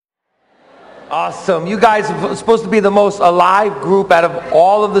Awesome. You guys are supposed to be the most alive group out of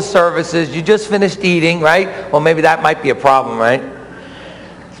all of the services. You just finished eating, right? Well, maybe that might be a problem, right?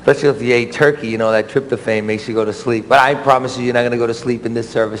 Especially if you ate turkey, you know, that tryptophan makes you go to sleep. But I promise you, you're not going to go to sleep in this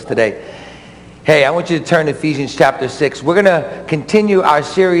service today. Hey, I want you to turn to Ephesians chapter 6. We're going to continue our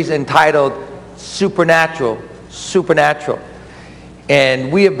series entitled Supernatural. Supernatural.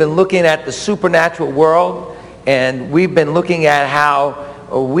 And we have been looking at the supernatural world, and we've been looking at how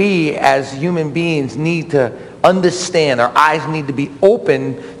we as human beings need to understand, our eyes need to be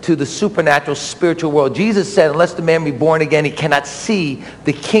open to the supernatural spiritual world. Jesus said, unless the man be born again, he cannot see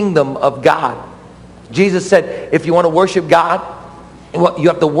the kingdom of God. Jesus said, if you want to worship God, you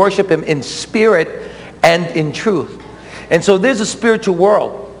have to worship him in spirit and in truth. And so there's a spiritual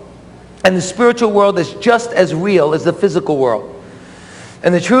world. And the spiritual world is just as real as the physical world.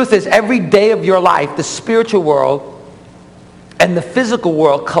 And the truth is, every day of your life, the spiritual world and the physical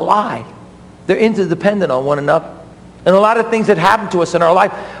world collide. They're interdependent on one another. And a lot of things that happen to us in our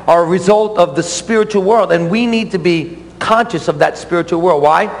life are a result of the spiritual world. And we need to be conscious of that spiritual world.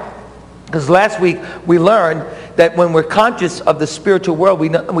 Why? Because last week we learned that when we're conscious of the spiritual world,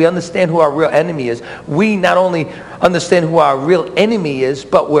 we understand who our real enemy is. We not only understand who our real enemy is,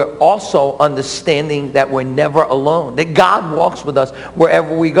 but we're also understanding that we're never alone. That God walks with us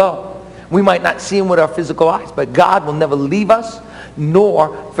wherever we go. We might not see him with our physical eyes, but God will never leave us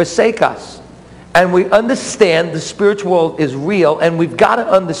nor forsake us. And we understand the spiritual world is real, and we've got to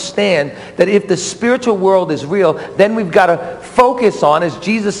understand that if the spiritual world is real, then we've got to focus on, as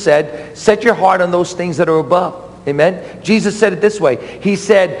Jesus said, set your heart on those things that are above. Amen? Jesus said it this way. He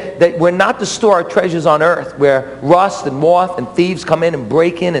said that we're not to store our treasures on earth where rust and moth and thieves come in and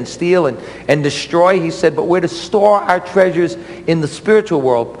break in and steal and destroy. He said, but we're to store our treasures in the spiritual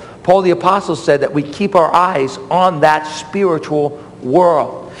world. Paul the Apostle said that we keep our eyes on that spiritual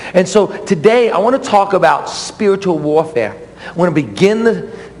world. And so today I want to talk about spiritual warfare. I want to begin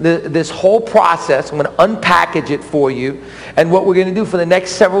this whole process. I'm going to unpackage it for you. And what we're going to do for the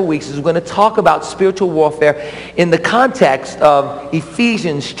next several weeks is we're going to talk about spiritual warfare in the context of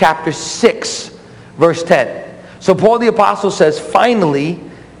Ephesians chapter 6, verse 10. So Paul the Apostle says, finally,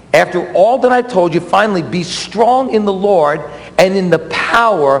 after all that I told you, finally be strong in the Lord and in the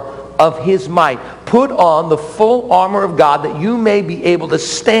power of his might. Put on the full armor of God that you may be able to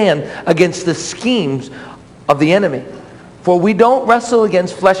stand against the schemes of the enemy. For we don't wrestle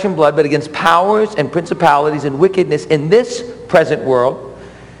against flesh and blood, but against powers and principalities and wickedness in this present world,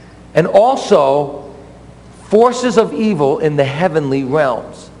 and also forces of evil in the heavenly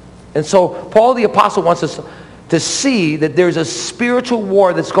realms. And so Paul the Apostle wants us to see that there's a spiritual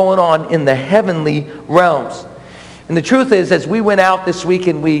war that's going on in the heavenly realms. And the truth is, as we went out this week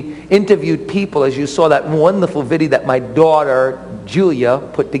and we interviewed people, as you saw that wonderful video that my daughter Julia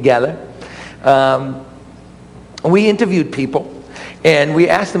put together, we interviewed people and we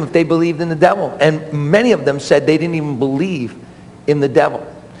asked them if they believed in the devil. And many of them said they didn't even believe in the devil.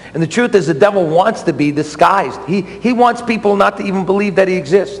 And the truth is, the devil wants to be disguised. He wants people not to even believe that he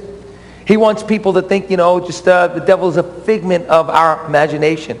exists. He wants people to think, the devil is a figment of our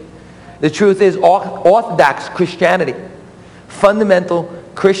imagination. The truth is, Orthodox Christianity, fundamental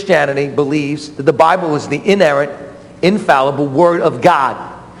Christianity, believes that the Bible is the inerrant, infallible Word of God.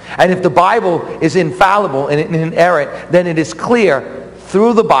 And if the Bible is infallible and inerrant, then it is clear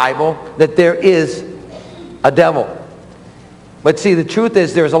through the Bible that there is a devil. But see, the truth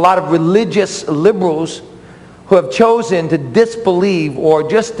is, there's a lot of religious liberals who have chosen to disbelieve or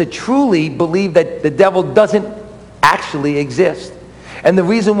just to truly believe that the devil doesn't actually exist. And the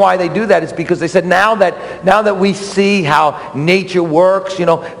reason why they do that is because they said now that we see how nature works,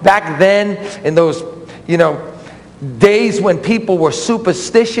 back then in those, days when people were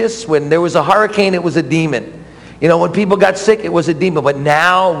superstitious, when there was a hurricane, it was a demon. When people got sick, it was a demon. But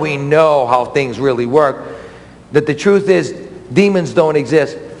now we know how things really work. That the truth is, demons don't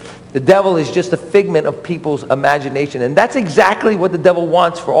exist. The devil is just a figment of people's imagination. And that's exactly what the devil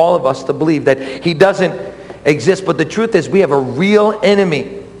wants for all of us to believe, that he doesn't exist. But the truth is, we have a real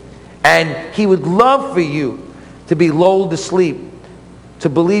enemy. And he would love for you to be lulled to sleep, to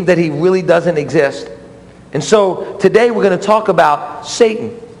believe that he really doesn't exist. And so today we're going to talk about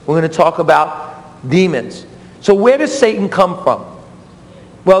Satan. We're going to talk about demons. So where does Satan come from?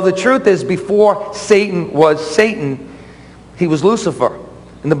 Well, the truth is, before Satan was Satan, he was Lucifer.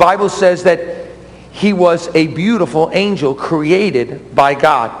 And the Bible says that he was a beautiful angel created by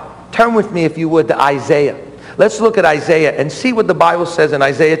God. Turn with me, if you would, to Isaiah. Let's look at Isaiah and see what the Bible says in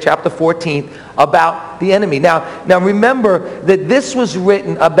Isaiah chapter 14 about the enemy. Now remember that this was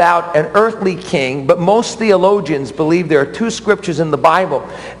written about an earthly king, but most theologians believe there are two scriptures in the Bible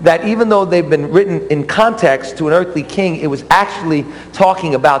that even though they've been written in context to an earthly king, it was actually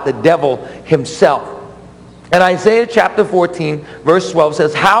talking about the devil himself. And Isaiah chapter 14, verse 12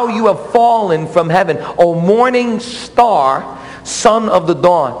 says, "How you have fallen from heaven, O morning star, son of the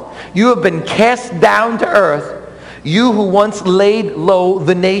dawn. You have been cast down to earth, you who once laid low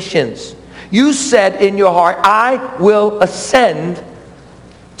the nations. You said in your heart, I will ascend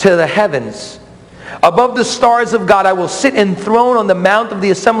to the heavens. Above the stars of God, I will sit enthroned on the mount of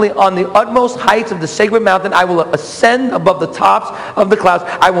the assembly, on the utmost heights of the sacred mountain. I will ascend above the tops of the clouds.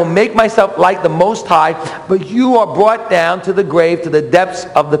 I will make myself like the Most High, but you are brought down to the grave, to the depths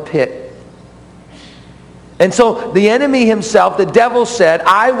of the pit." And so the enemy himself, the devil, said,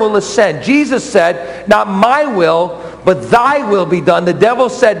 "I will ascend." Jesus said, "Not my will, but thy will be done." The devil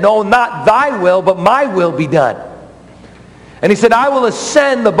said, "No, not thy will, but my will be done." And he said, "I will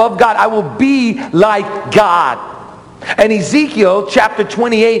ascend above God. I will be like God." And Ezekiel chapter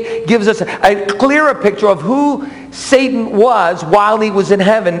 28 gives us a clearer picture of who Satan was while he was in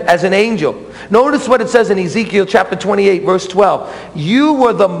heaven as an angel. Notice what it says in Ezekiel chapter 28, verse 12. "You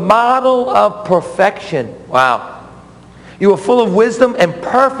were the model of perfection." Wow. "You were full of wisdom and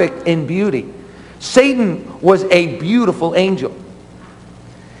perfect in beauty." Satan was a beautiful angel.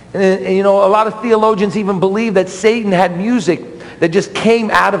 And you know, a lot of theologians even believe that Satan had music that just came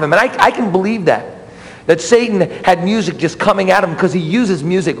out of him. And I can believe that Satan had music just coming at him, because he uses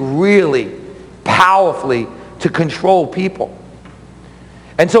music really powerfully to control people.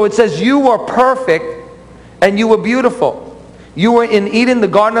 And so it says, "You were perfect and you were beautiful. You were in Eden, the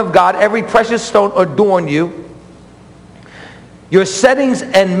garden of God. Every precious stone adorned you. Your settings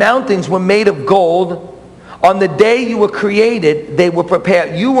and mountings were made of gold. On the day you were created, they were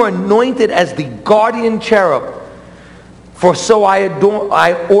prepared. You were anointed as the guardian cherub, for so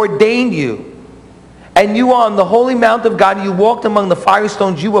I ordained you. And you are on the holy mount of God. You walked among the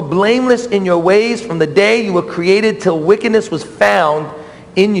firestones. You were blameless in your ways from the day you were created till wickedness was found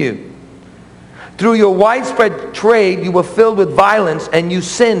in you. Through your widespread trade, you were filled with violence, and you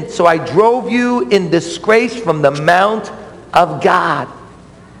sinned. So I drove you in disgrace from the mount of God."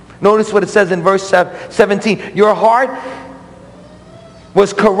 Notice what it says in verse 17. "Your heart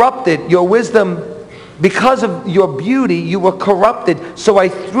was corrupted, your wisdom, because of your beauty, you were corrupted. So I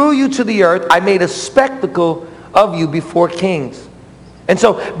threw you to the earth. I made a spectacle of you before kings." And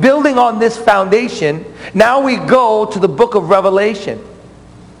so, building on this foundation, now we go to the book of Revelation.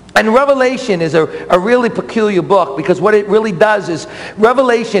 And Revelation is a really peculiar book, because what it really does is,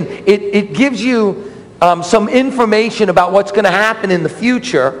 Revelation, it gives you some information about what's going to happen in the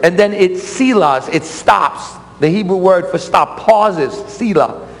future, and then it selah, it stops. The Hebrew word for stop, pauses,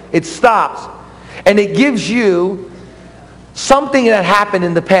 selah. It stops. And it gives you something that happened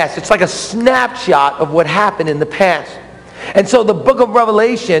in the past. It's like a snapshot of what happened in the past. And so the book of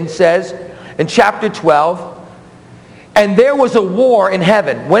Revelation says in chapter 12, "And there was a war in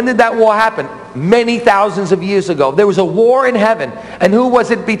heaven." When did that war happen? Many thousands of years ago. There was a war in heaven. And who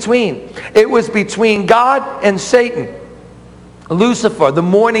was it between? It was between God and Satan. Lucifer, the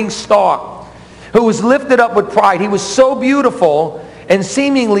morning star, who was lifted up with pride. He was so beautiful and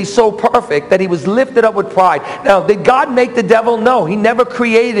seemingly so perfect that he was lifted up with pride. Now, did God make the devil? No, he never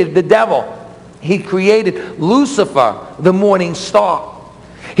created the devil. He created Lucifer, the morning star.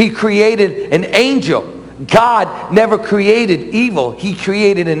 He created an angel. God never created evil. He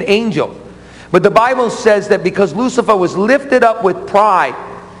created an angel. But the Bible says that because Lucifer was lifted up with pride,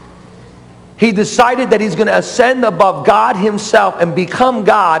 he decided that he's going to ascend above God himself and become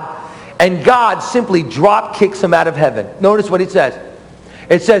God, and God simply drop kicks him out of heaven. Notice what it says.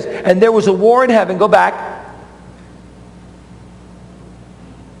 It says, "And there was a war in heaven." Go back.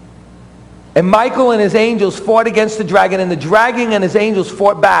 "And Michael and his angels fought against the dragon, and the dragon and his angels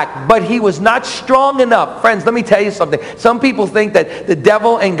fought back. But he was not strong enough." Friends, let me tell you something. Some people think that the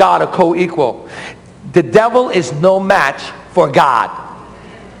devil and God are co-equal. The devil is no match for God.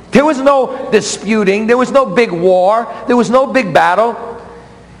 There was no disputing. There was no big war. There was no big battle.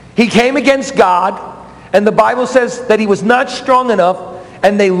 He came against God, and the Bible says that he was not strong enough,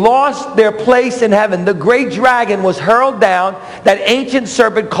 and they lost their place in heaven. The great dragon was hurled down, that ancient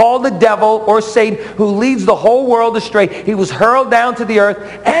serpent called the devil or Satan, who leads the whole world astray. He was hurled down to the earth,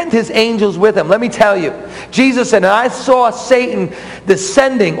 and his angels with him. Let me tell you, Jesus said, "And I saw Satan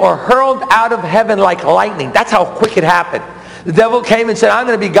descending," or hurled out of heaven like lightning. That's how quick it happened. The devil came and said, "I'm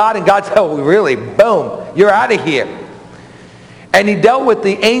going to be God," and God said, "Oh, really? Boom, you're out of here." And he dealt with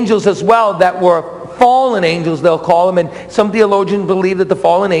the angels as well that were fallen angels, they'll call them, and some theologians believe that the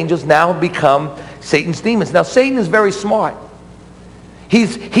fallen angels now become Satan's demons. Now, Satan is very smart.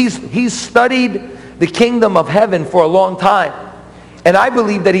 He's studied the kingdom of heaven for a long time. And I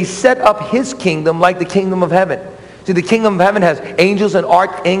believe that he set up his kingdom like the kingdom of heaven. See, the kingdom of heaven has angels and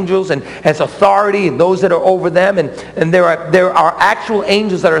archangels and has authority and those that are over them. And there are actual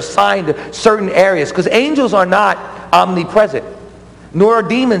angels that are assigned to certain areas. Because angels are not omnipresent, nor are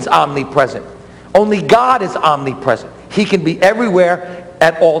demons omnipresent. Only God is omnipresent. He can be everywhere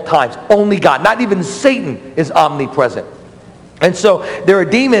at all times. Only God. Not even Satan is omnipresent. And so there are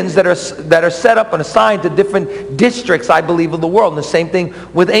demons that are set up and assigned to different districts, I believe, of the world. And the same thing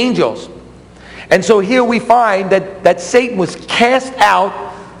with angels. And so here we find that Satan was cast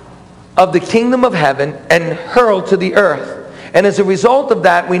out of the kingdom of heaven and hurled to the earth. And as a result of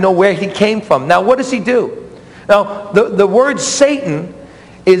that, we know where he came from. Now, what does he do? Now, the word Satan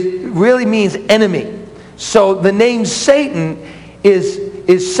really means enemy. So the name Satan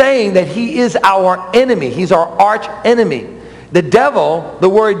is saying that he is our enemy. He's our arch enemy. The devil, the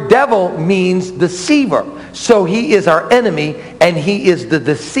word devil means deceiver. So he is our enemy and he is the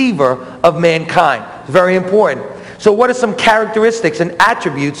deceiver of mankind. Very important. So what are some characteristics and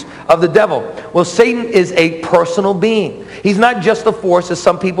attributes of the devil? Well, Satan is a personal being. He's not just a force, as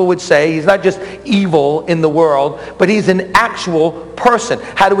some people would say. He's not just evil in the world, but he's an actual person.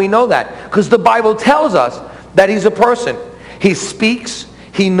 How do we know that? Because the Bible tells us that he's a person. He speaks,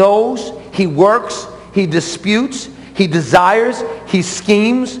 he knows, he works, he disputes, he desires, he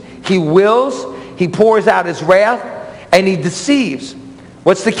schemes, he wills, he pours out his wrath, and he deceives.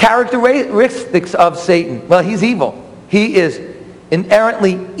 What's the characteristics of Satan? Well, he's evil. He is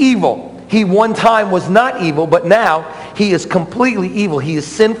inherently evil. He one time was not evil, but now he is completely evil. He is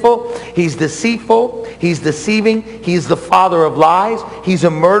sinful, he's deceitful, he's deceiving, he's the father of lies, he's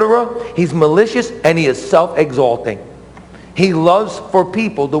a murderer, he's malicious, and he is self-exalting. He loves for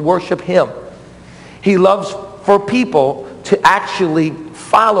people to worship him. He loves for people to actually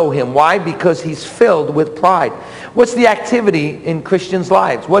follow him. Why? Because he's filled with pride. What's the activity in Christians'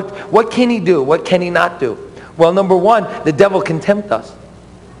 lives? What can he do? What can he not do? Well, number one, the devil can tempt us.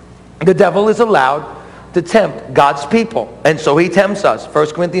 The devil is allowed to tempt God's people, and so he tempts us. 1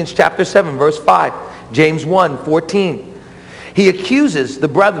 Corinthians chapter 7, verse 5, James 1:14. He accuses the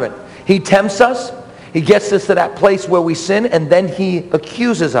brethren. He tempts us. He gets us to that place where we sin, and then he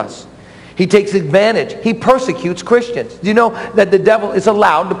accuses us. He takes advantage. He persecutes Christians. Do you know that the devil is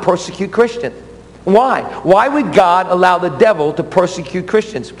allowed to persecute Christians? Why? Why would God allow the devil to persecute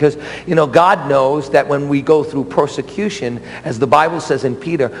Christians? Because, God knows that when we go through persecution, as the Bible says in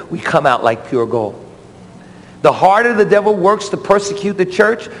Peter, we come out like pure gold. The harder the devil works to persecute the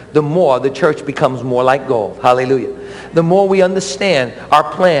church, the more the church becomes more like gold. Hallelujah. The more we understand our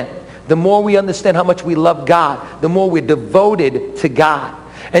plan, the more we understand how much we love God, the more we're devoted to God.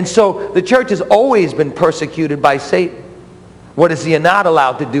 And so the church has always been persecuted by Satan. What is he not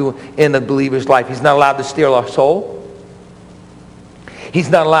allowed to do in a believer's life? He's not allowed to steal our soul. He's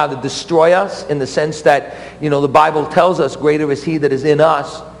not allowed to destroy us in the sense that, the Bible tells us greater is he that is in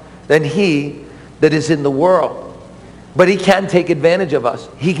us than he that is in the world. But he can take advantage of us.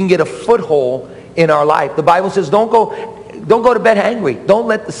 He can get a foothold in our life. The Bible says don't go to bed angry. Don't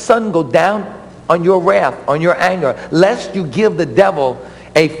let the sun go down on your wrath, on your anger, lest you give the devil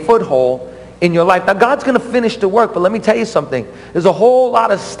a foothold in your life. Now, God's going to finish the work, but let me tell you something. There's a whole lot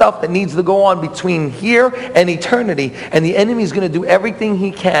of stuff that needs to go on between here and eternity, and the enemy's going to do everything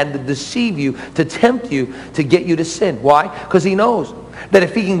he can to deceive you, to tempt you, to get you to sin. Why? Because he knows that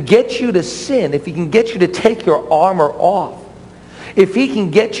if he can get you to sin, if he can get you to take your armor off, if he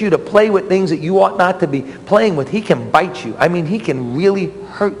can get you to play with things that you ought not to be playing with, he can bite you. I mean, he can really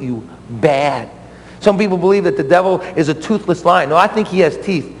hurt you bad. Some people believe that the devil is a toothless lion. No, I think he has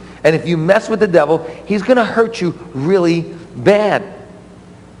teeth. And if you mess with the devil, he's going to hurt you really bad.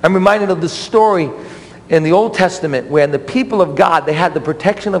 I'm reminded of the story in the Old Testament when the people of God, they had the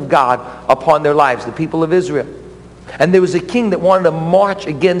protection of God upon their lives, the people of Israel. And there was a king that wanted to march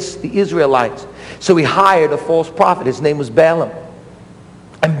against the Israelites. So he hired a false prophet. His name was Balaam.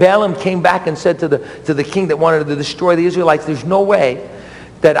 And Balaam came back and said to the king that wanted to destroy the Israelites, there's no way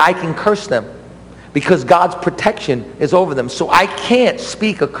that I can curse them, because God's protection is over them. So I can't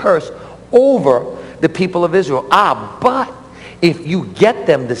speak a curse over the people of Israel. But if you get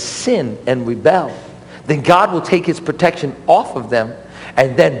them to sin and rebel, then God will take his protection off of them,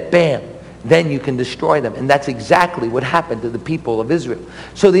 and then bam, then you can destroy them. And that's exactly what happened to the people of Israel.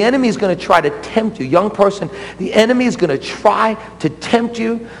 So the enemy is going to try to tempt you. Young person, the enemy is going to try to tempt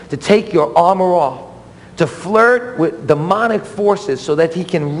you to take your armor off, to flirt with demonic forces so that he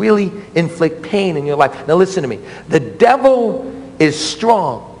can really inflict pain in your life. Now listen to me. The devil is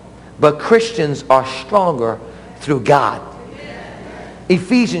strong, but Christians are stronger through God.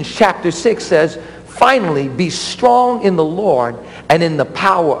 Ephesians chapter 6 says, finally, be strong in the Lord and in the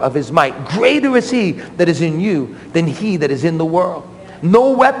power of his might. Greater is he that is in you than he that is in the world.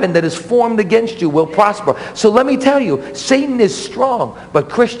 No weapon that is formed against you will prosper. So let me tell you, Satan is strong, but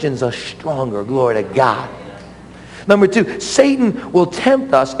Christians are stronger. Glory to God. Number 2, Satan will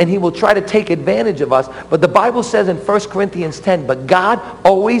tempt us and he will try to take advantage of us. But the Bible says in 1 Corinthians 10, but God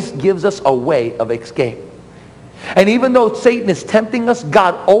always gives us a way of escape. And even though Satan is tempting us,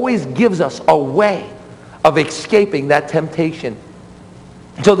 God always gives us a way of escaping that temptation.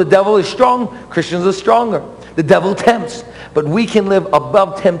 So the devil is strong, Christians are stronger. The devil tempts, but we can live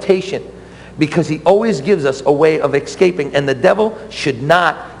above temptation because he always gives us a way of escaping. And the devil should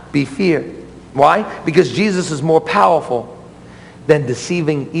not be feared. Why? Because Jesus is more powerful than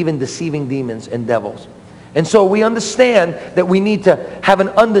even deceiving demons and devils. And so we understand that we need to have an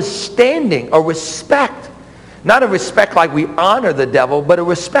understanding, a respect. Not a respect like we honor the devil, but a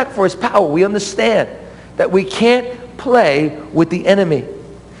respect for his power. We understand that we can't play with the enemy.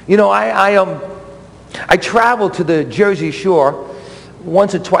 You know, I travel to the Jersey Shore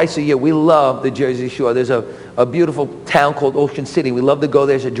once or twice a year. We love the Jersey Shore. There's a beautiful town called Ocean City. We love to go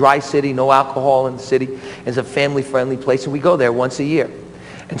there. It's a dry city, no alcohol in the city. It's a family-friendly place, and we go there once a year.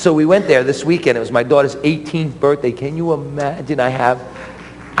 And so we went there this weekend. It was my daughter's 18th birthday. Can you imagine? I have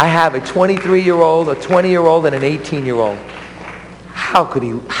a 23-year-old, a 20-year-old, and an 18-year-old. How could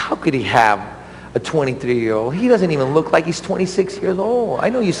he have a 23-year-old? He doesn't even look like he's 26 years old. I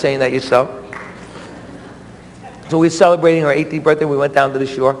know you're saying that yourself. So we were celebrating our 18th birthday. We went down to the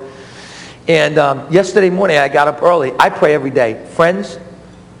shore. And yesterday morning, I got up early. I pray every day. Friends,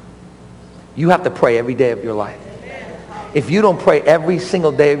 you have to pray every day of your life. If you don't pray every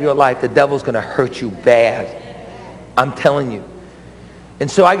single day of your life, the devil's going to hurt you bad. I'm telling you. And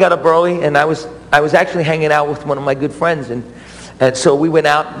so I got up early, and I was actually hanging out with one of my good friends. And so we went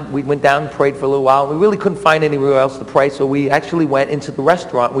down and prayed for a little while. We really couldn't find anywhere else to pray, so we actually went into the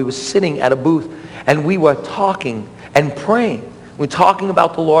restaurant. We were sitting at a booth, and we were talking and praying. We were talking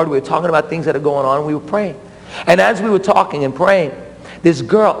about the Lord. We were talking about things that are going on, and we were praying. And as we were talking and praying, this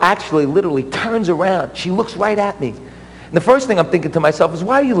girl actually literally turns around. She looks right at me. And the first thing I'm thinking to myself is,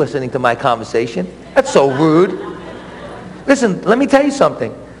 why are you listening to my conversation? That's so rude. Listen, let me tell you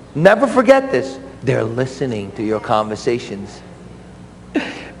something. Never forget this. They're listening to your conversations.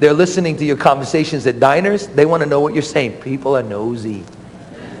 They're listening to your conversations at diners. They want to know what you're saying. People are nosy.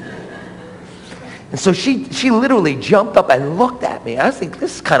 And so she literally jumped up and looked at me. I was thinking,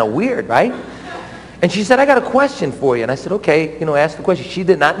 this is kind of weird, right? And she said, I got a question for you. And I said, okay, ask the question. She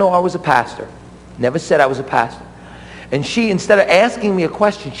did not know I was a pastor. Never said I was a pastor. And she, instead of asking me a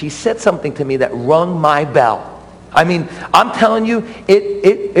question, she said something to me that rung my bell. I mean, I'm telling you,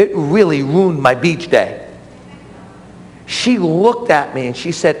 it really ruined my beach day. She looked at me and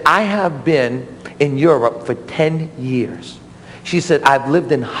she said, I have been in Europe for 10 years. She said, I've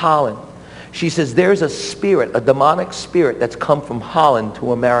lived in Holland. She says, there's a spirit, a demonic spirit that's come from Holland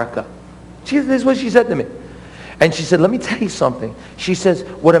to America. This is what she said to me. And she said, let me tell you something. She says,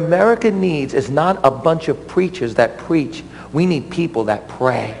 what America needs is not a bunch of preachers that preach. We need people that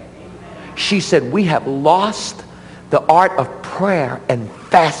pray. She said, we have lost the art of prayer and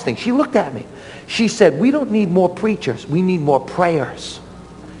fasting. She looked at me. She said, we don't need more preachers. We need more prayers.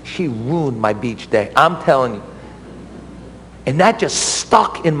 She ruined my beach day. I'm telling you. And that just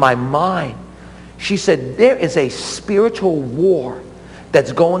stuck in my mind. She said, there is a spiritual war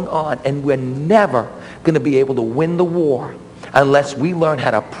that's going on, and we're never going to be able to win the war unless we learn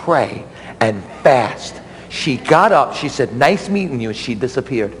how to pray and fast. She got up. She said, nice meeting you. And she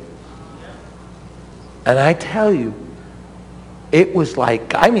disappeared. And I tell you, it was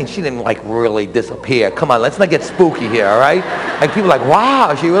like, I mean, she didn't like really disappear. Come on, let's not get spooky here, all right? And people are like,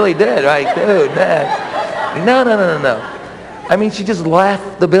 wow, she really did. Like, dude, man. No. I mean, she just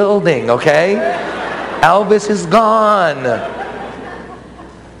left the building, okay? Elvis is gone.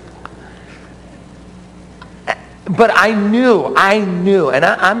 But I knew, and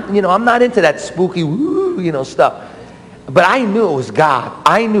I'm not into that spooky, stuff. But I knew it was God.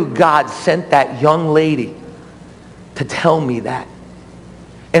 I knew God sent that young lady to tell me that.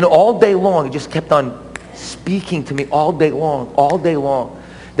 And all day long, it just kept on speaking to me all day long,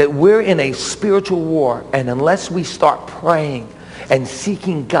 that we're in a spiritual war, and unless we start praying and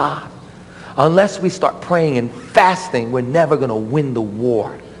seeking God, unless we start praying and fasting, we're never going to win the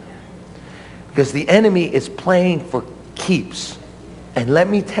war. Because the enemy is playing for keeps. And let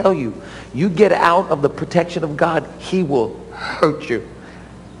me tell you, you get out of the protection of God, he will hurt you.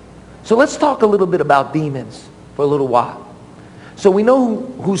 So let's talk a little bit about demons for a little while. So we know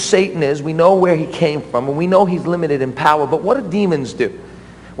who Satan is, we know where he came from, and we know he's limited in power, but what do demons do?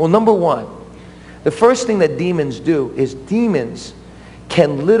 Well, number one, the first thing that demons do is demons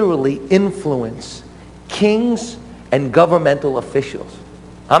can literally influence kings and governmental officials.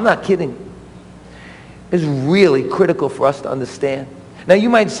 I'm not kidding. It's really critical for us to understand. Now you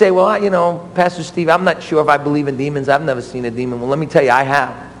might say, well, Pastor Steve, I'm not sure if I believe in demons. I've never seen a demon. Well, let me tell you, I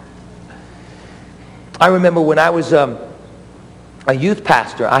have. I remember when I was a youth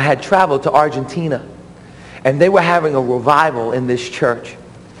pastor, I had traveled to Argentina, and they were having a revival in this church,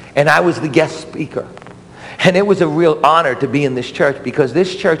 and I was the guest speaker. And it was a real honor to be in this church because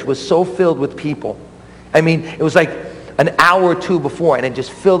this church was so filled with people. I mean, it was like an hour or two before, and it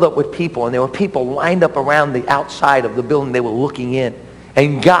just filled up with people, and there were people lined up around the outside of the building. They were looking in,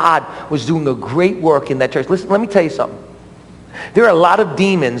 and God was doing a great work in that church. Listen, let me tell you something. There are a lot of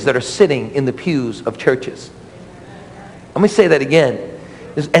demons that are sitting in the pews of churches. Let me say that again.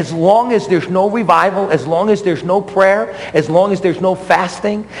 As long as there's no revival, as long as there's no prayer, as long as there's no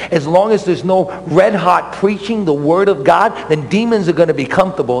fasting, as long as there's no red-hot preaching the Word of God, then demons are going to be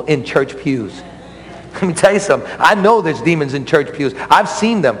comfortable in church pews. Let me tell you something. I know there's demons in church pews. I've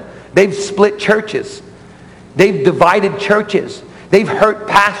seen them. They've split churches. They've divided churches. They've hurt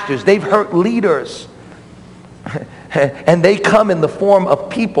pastors. They've hurt leaders. And they come in the form of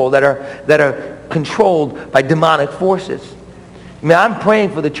people that are controlled by demonic forces. I mean, I'm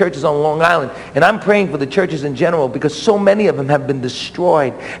praying for the churches on Long Island, and I'm praying for the churches in general because so many of them have been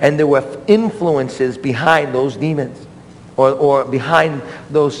destroyed, and there were influences behind those demons or behind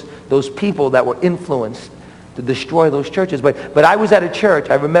those people that were influenced to destroy those churches. But I was at a church,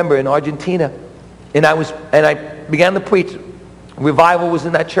 I remember, in Argentina, and I began to preach. Revival was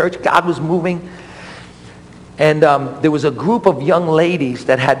in that church. God was moving. And there was a group of young ladies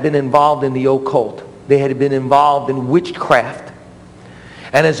that had been involved in the occult. They had been involved in witchcraft.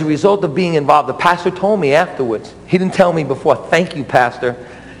 And as a result of being involved, the pastor told me afterwards. He didn't tell me before, thank you, pastor.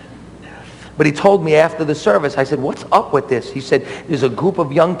 But he told me after the service. I said, what's up with this? He said, there's a group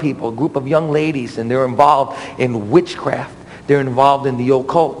of young people, a group of young ladies, and they're involved in witchcraft. They're involved in the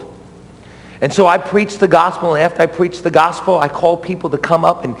occult. And so I preached the gospel, and after I preached the gospel, I called people to come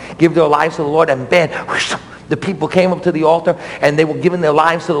up and give their lives to the Lord, and bam, whoosh, the people came up to the altar, and they were giving their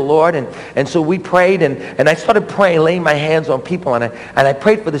lives to the Lord, and so we prayed, and I started praying, laying my hands on people, and I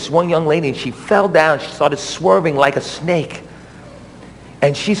prayed for this one young lady, and she fell down. She started swerving like a snake,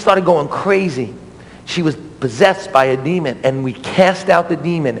 and she started going crazy. She was possessed by a demon, and we cast out the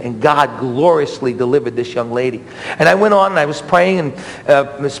demon, and God gloriously delivered this young lady. And I went on, and I was praying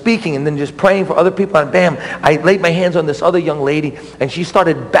and speaking, and then just praying for other people, and bam, I laid my hands on this other young lady, and she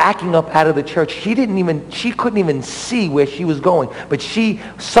started backing up out of the church. She couldn't even see where she was going, but she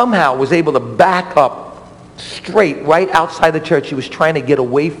somehow was able to back up straight right outside the church. She was trying to get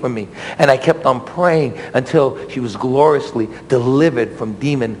away from me, and I kept on praying until she was gloriously delivered from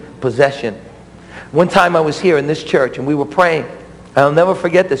demon possession. One time I was here in this church, and we were praying. I'll never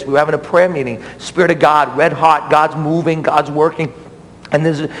forget this. We were having a prayer meeting. Spirit of God, red hot. God's moving. God's working. And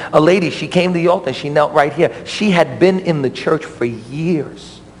there's a lady. She came to the altar. She knelt right here. She had been in the church for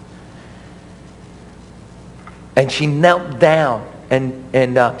years. And she knelt down,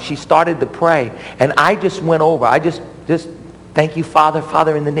 and she started to pray. And I just went over. I just thank you, Father.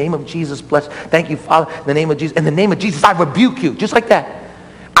 Father, in the name of Jesus, bless. Thank you, Father, in the name of Jesus. In the name of Jesus, I rebuke you. Just like that.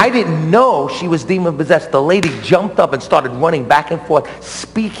 I didn't know she was demon-possessed. The lady jumped up and started running back and forth,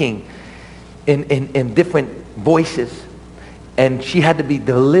 speaking in different voices. And she had to be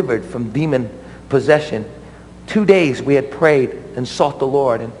delivered from demon possession. 2 days we had prayed and sought the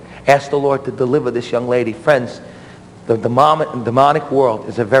Lord and asked the Lord to deliver this young lady. Friends, the demonic world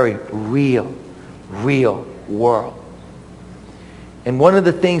is a very real world. And one of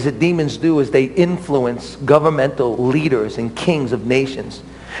the things that demons do is they influence governmental leaders and kings of nations.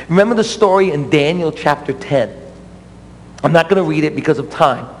 Remember the story in Daniel chapter 10. I'm not going to read it because of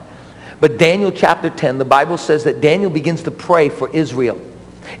time. But Daniel chapter 10, the Bible says that Daniel begins to pray for Israel.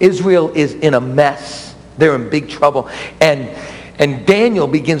 Israel is in a mess. They're in big trouble. And Daniel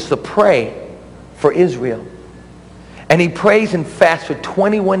begins to pray for Israel. And he prays and fasts for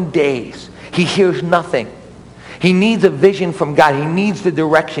 21 days. He hears nothing. He needs a vision from God. He needs the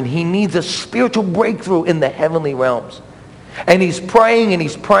direction. He needs a spiritual breakthrough in the heavenly realms. And he's praying and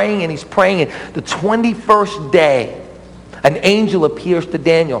he's praying and he's praying. And the 21st day, an angel appears to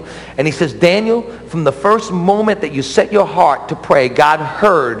Daniel. And he says, Daniel, from the first moment that you set your heart to pray, God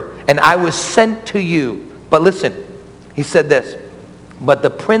heard, and I was sent to you. But listen, he said this. But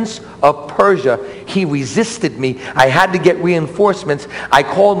the prince of Persia, he resisted me. I had to get reinforcements. I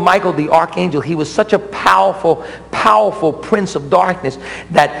called Michael the archangel. He was such a powerful, powerful prince of darkness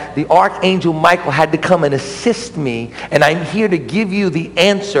that the archangel Michael had to come and assist me. And I'm here to give you the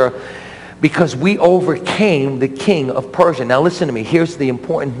answer because we overcame the king of Persia. Now listen to me. Here's the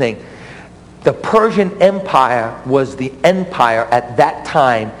important thing. The Persian Empire was the empire at that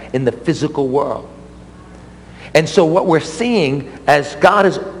time in the physical world. And so what we're seeing as God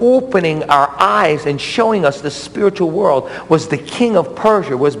is opening our eyes and showing us the spiritual world was the king of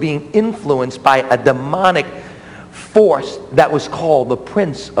Persia was being influenced by a demonic force that was called the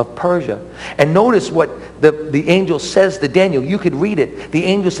prince of Persia. And notice what the angel says to Daniel. You could read it. The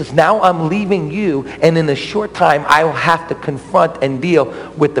angel says, now I'm leaving you, and in a short time I will have to confront and deal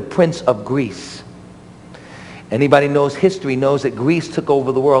with the prince of Greece. Anybody knows history knows that Greece took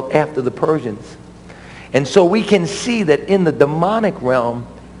over the world after the Persians. And so we can see that in the demonic realm,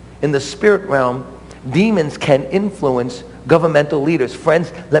 in the spirit realm, demons can influence governmental leaders.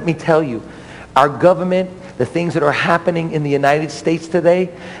 Friends, let me tell you, our government, the things that are happening in the United States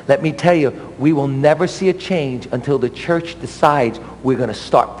today, let me tell you, we will never see a change until the church decides we're going to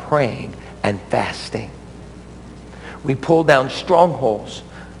start praying and fasting. We pull down strongholds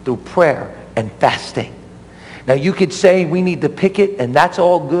through prayer and fasting. Now you could say we need to picket, and that's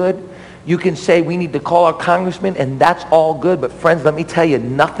all good. You can say we need to call our congressman, and that's all good. But friends, let me tell you,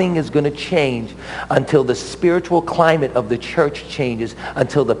 nothing is going to change until the spiritual climate of the church changes,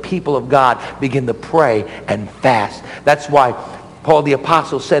 until the people of God begin to pray and fast. That's why Paul the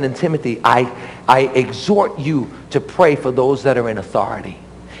Apostle said in Timothy, I exhort you to pray for those that are in authority.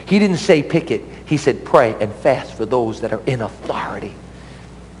 He didn't say picket. He said pray and fast for those that are in authority.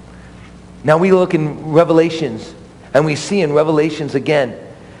 Now we look in Revelations, and we see in Revelations again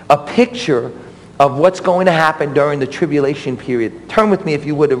a picture of what's going to happen during the tribulation period. Turn with me, if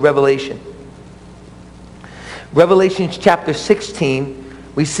you would, to Revelation. Revelation chapter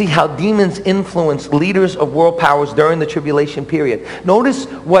 16, we see how demons influence leaders of world powers during the tribulation period. Notice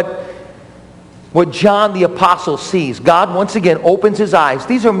what John the Apostle sees. God once again opens his eyes.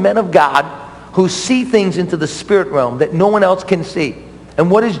 These are men of God who see things into the spirit realm that no one else can see. And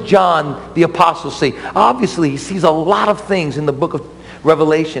what does John the Apostle see? Obviously, he sees a lot of things in the book of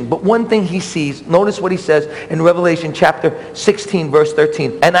Revelation. But one thing he sees, notice what he says in Revelation chapter 16, verse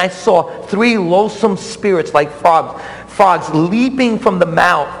 13. And I saw three loathsome spirits like frogs leaping from the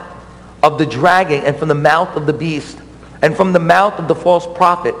mouth of the dragon and from the mouth of the beast and from the mouth of the false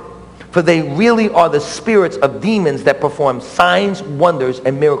prophet. For they really are the spirits of demons that perform signs, wonders,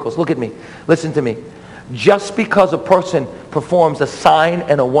 and miracles. Look at me. Listen to me. Just because a person performs a sign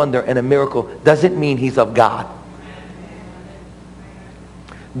and a wonder and a miracle doesn't mean he's of God.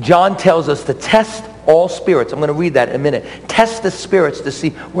 John tells us to test all spirits. I'm going to read that in a minute. Test the spirits to see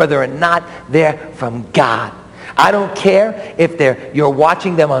whether or not they're from God. I don't care if you're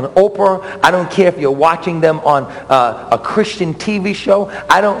watching them on Oprah. I don't care if you're watching them on a Christian TV show.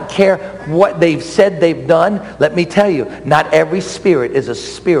 I don't care what they've said they've done. Let me tell you, not every spirit is a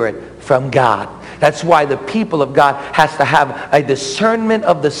spirit from God. That's why the people of God has to have a discernment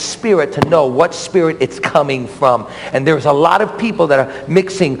of the spirit to know what spirit it's coming from. And there's a lot of people that are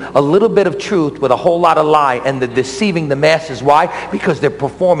mixing a little bit of truth with a whole lot of lie, and they're deceiving the masses. Why? Because they're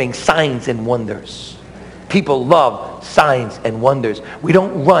performing signs and wonders. People love signs and wonders. We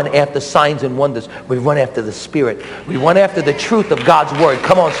don't run after signs and wonders. We run after the Spirit. We run after the truth of God's Word.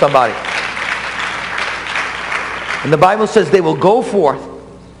 Come on, somebody. And the Bible says they will go forth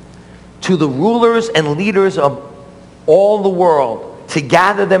to the rulers and leaders of all the world to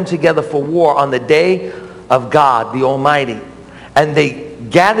gather them together for war on the day of God, the Almighty. And they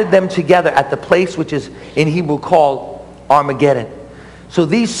gathered them together at the place which is in Hebrew called Armageddon. So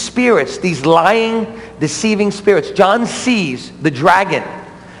these spirits, these lying, deceiving spirits, John sees the dragon.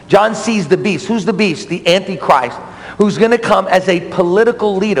 John sees the beast. Who's the beast? The Antichrist, who's going to come as a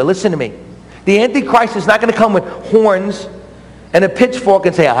political leader. Listen to me. The Antichrist is not going to come with horns and a pitchfork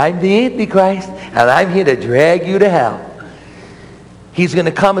and say, I'm the Antichrist, and I'm here to drag you to hell. He's going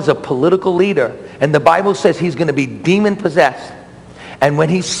to come as a political leader. And the Bible says he's going to be demon-possessed. And when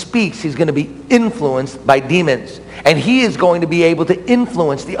he speaks, he's going to be influenced by demons. And he is going to be able to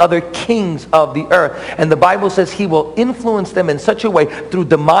influence the other kings of the earth. And the Bible says he will influence them in such a way through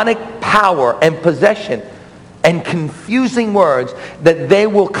demonic power and possession and confusing words that they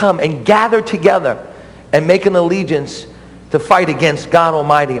will come and gather together and make an allegiance to fight against God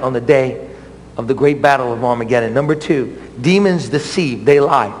Almighty on the day of the great battle of Armageddon. Number two, demons deceive. They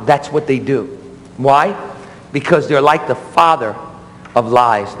lie. That's what they do. Why? Because they're like the father of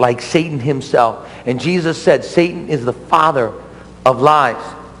lies, like Satan himself. And Jesus said Satan is the father of lies.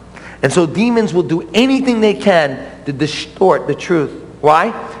 And so demons will do anything they can to distort the truth.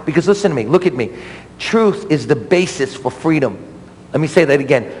 Why? Because listen to me, look at me. Truth is the basis for freedom. Let me say that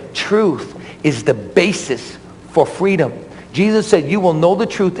again. Truth is the basis for freedom. Jesus said, you will know the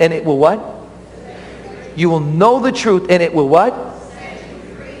truth and it will what? You will know the truth and it will what?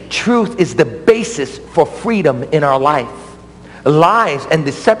 Truth is the basis for freedom in our life. Lies and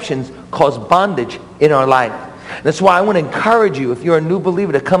deceptions cause bondage in our life. That's why I want to encourage you, if you're a new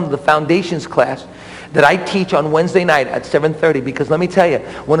believer, to come to the Foundations class that I teach on Wednesday night at 7:30. Because let me tell you,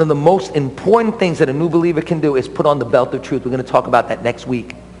 one of the most important things that a new believer can do is put on the belt of truth. We're going to talk about that next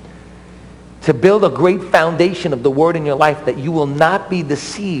week. To build a great foundation of the Word in your life, that you will not be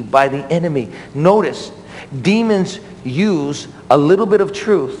deceived by the enemy. Notice, demons use a little bit of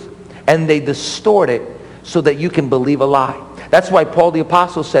truth and they distort it so that you can believe a lie. That's why Paul the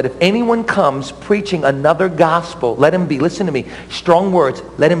Apostle said, if anyone comes preaching another gospel, let him be, listen to me, strong words,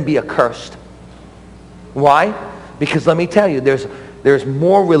 let him be accursed. Why? Because let me tell you, there's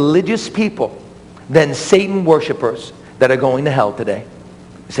more religious people than Satan worshipers that are going to hell today.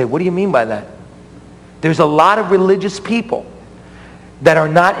 You say, what do you mean by that? There's a lot of religious people that are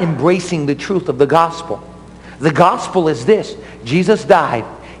not embracing the truth of the gospel. The gospel is this: Jesus died.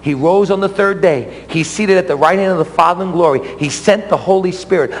 He rose on the third day. He's seated at the right hand of the Father in glory. He sent the Holy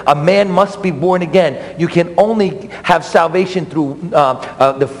Spirit. A man must be born again. You can only have salvation through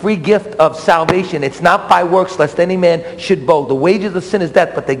the free gift of salvation. It's not by works, lest any man should boast. The wages of sin is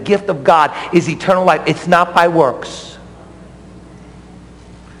death, but the gift of God is eternal life. It's not by works.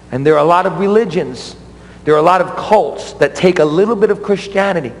 And there are a lot of religions, there are a lot of cults that take a little bit of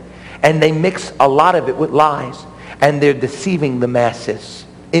Christianity and they mix a lot of it with lies, and they're deceiving the masses.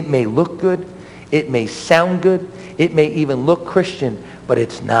 It may look good, it may sound good, it may even look Christian, but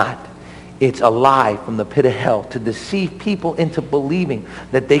it's not. It's a lie from the pit of hell to deceive people into believing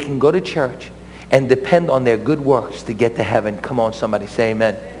that they can go to church and depend on their good works to get to heaven. Come on, somebody say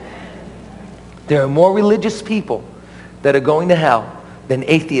amen. There are more religious people that are going to hell than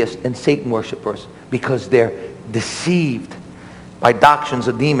atheists and Satan worshipers, because they're deceived by doctrines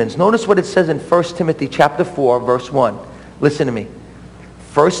of demons. Notice what it says in 1 Timothy chapter 4, verse 1. Listen to me.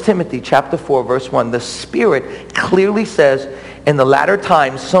 1 Timothy chapter 4, verse 1. The Spirit clearly says, in the latter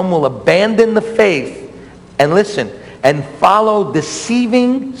times, some will abandon the faith, and listen, and follow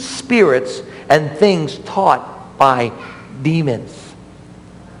deceiving spirits and things taught by demons.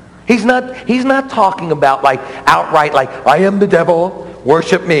 He's not talking about like outright, like, I am the devil,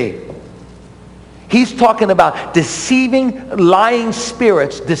 worship me. He's talking about deceiving, lying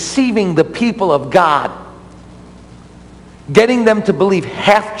spirits, deceiving the people of God, getting them to believe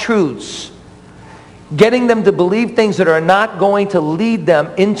half-truths, getting them to believe things that are not going to lead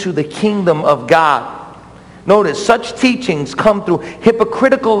them into the kingdom of God. Notice, such teachings come through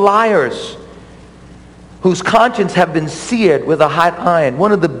hypocritical liars whose conscience have been seared with a hot iron.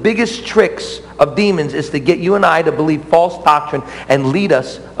 One of the biggest tricks of demons is to get you and I to believe false doctrine and lead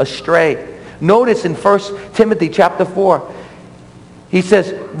us astray. Notice in 1 Timothy chapter 4, he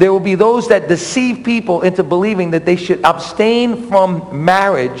says, there will be those that deceive people into believing that they should abstain from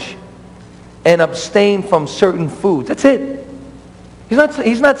marriage and abstain from certain foods. That's it.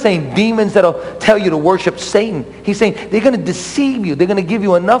 He's not saying demons that'll tell you to worship Satan. He's saying they're going to deceive you. They're going to give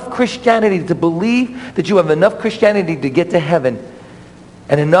you enough Christianity to believe that you have enough Christianity to get to heaven,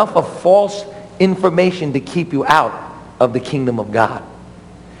 and enough of false information to keep you out of the kingdom of God.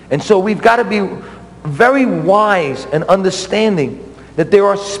 And so we've got to be very wise and understanding that there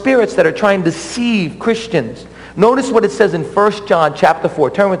are spirits that are trying to deceive Christians. Notice what it says in 1 John chapter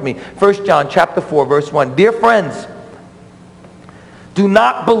 4. Turn with me. 1 John chapter 4, verse 1. Dear friends, do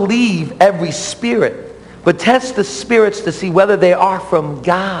not believe every spirit, but test the spirits to see whether they are from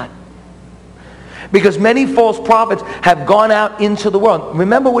God. Because many false prophets have gone out into the world.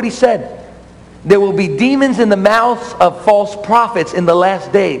 Remember what he said. There will be demons in the mouths of false prophets in the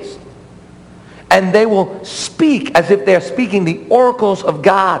last days. And they will speak as if they're speaking the oracles of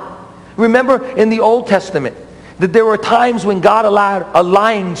God. Remember in the Old Testament that there were times when God allowed a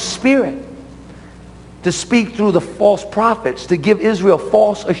lying spirit to speak through the false prophets, to give Israel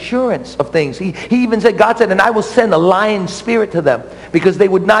false assurance of things. He even said, God said, and I will send a lying spirit to them, because they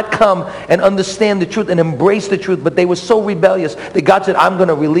would not come and understand the truth and embrace the truth, but they were so rebellious that God said, I'm going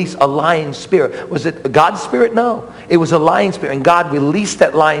to release a lying spirit. Was it God's spirit? No. It was a lying spirit, and God released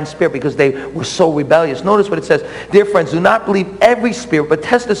that lying spirit because they were so rebellious. Notice what it says. Dear friends, do not believe every spirit, but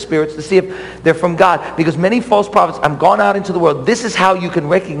test the spirits to see if they're from God, because many false prophets have gone out into the world. This is how you can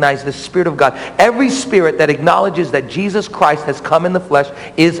recognize the Spirit of God. Every spirit that acknowledges that Jesus Christ has come in the flesh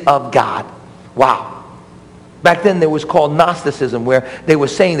is of God. Wow. Back then there was called Gnosticism, where they were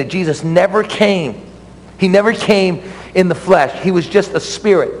saying that Jesus never came. He never came in the flesh. He was just a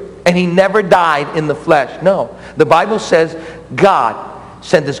spirit. And he never died in the flesh. No. The Bible says God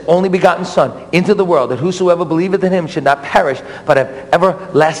sent his only begotten Son into the world, that whosoever believeth in him should not perish, but have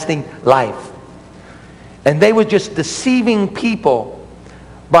everlasting life. And they were just deceiving people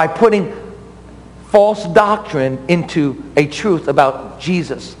by putting false doctrine into a truth about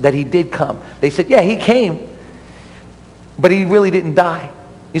Jesus, that he did come. They said, yeah, he came, but he really didn't die.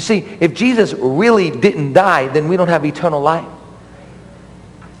 You see, if Jesus really didn't die, then we don't have eternal life.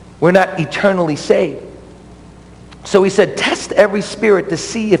 We're not eternally saved. So he said, test every spirit to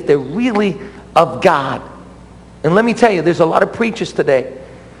see if they're really of God. And let me tell you, there's a lot of preachers today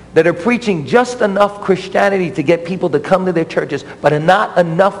that are preaching just enough Christianity to get people to come to their churches, but not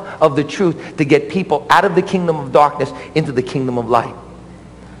enough of the truth to get people out of the kingdom of darkness into the kingdom of light.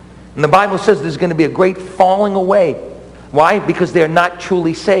 And the Bible says there's going to be a great falling away. Why? Because they're not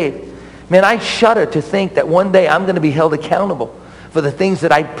truly saved. Man, I shudder to think that one day I'm going to be held accountable for the things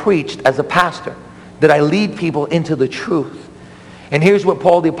that I preached as a pastor, that I lead people into the truth. And here's what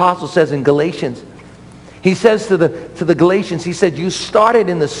Paul the Apostle says in Galatians. He says to the Galatians, he said, you started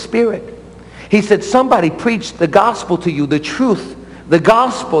in the Spirit. He said, somebody preached the gospel to you, the truth, the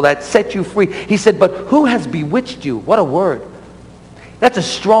gospel that set you free. He said, but who has bewitched you? What a word. That's a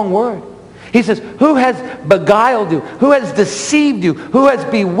strong word. He says, who has beguiled you? Who has deceived you? Who has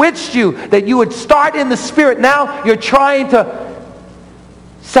bewitched you that you would start in the Spirit? Now you're trying to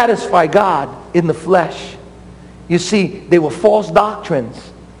satisfy God in the flesh. You see, they were false doctrines.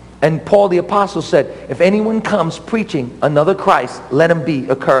 And Paul the Apostle said, if anyone comes preaching another Christ, let him be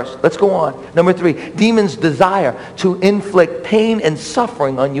accursed. Let's go on. Number 3, demons desire to inflict pain and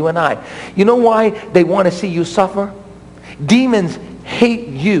suffering on you and I. You know why they want to see you suffer? Demons hate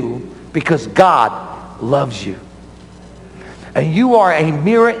you because God loves you. And you are a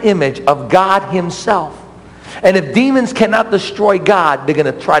mirror image of God himself. And if demons cannot destroy God, they're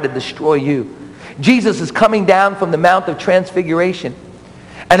going to try to destroy you. Jesus is coming down from the Mount of Transfiguration.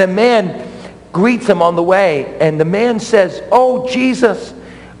 And a man greets him on the way. And the man says, oh, Jesus,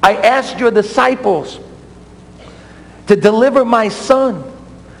 I asked your disciples to deliver my son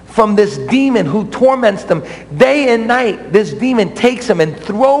from this demon who torments them day and night. This demon takes him and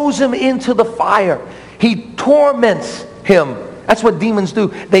throws him into the fire. He torments him. That's what demons do.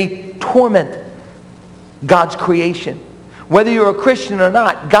 They torment God's creation. Whether you're a Christian or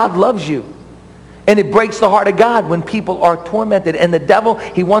not, God loves you. And it breaks the heart of God when people are tormented. And the devil,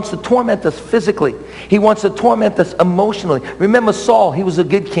 he wants to torment us physically. He wants to torment us emotionally. Remember Saul, he was a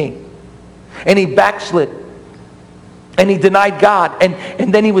good king. And he backslid. And he denied God.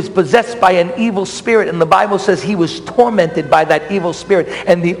 And then he was possessed by an evil spirit. And the Bible says he was tormented by that evil spirit.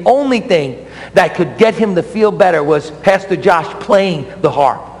 And the only thing that could get him to feel better was Pastor Josh playing the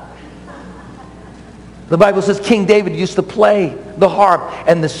harp. The Bible says King David used to play the harp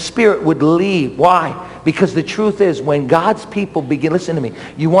and the spirit would leave. Why? Because the truth is, when God's people begin, listen to me,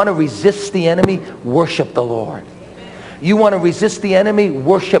 you want to resist the enemy, worship the Lord. You want to resist the enemy,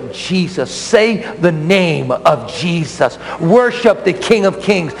 worship Jesus. Say the name of Jesus. Worship the King of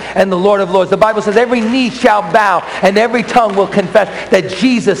Kings and the Lord of Lords. The Bible says every knee shall bow and every tongue will confess that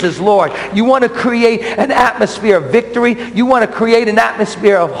Jesus is Lord. You want to create an atmosphere of victory. You want to create an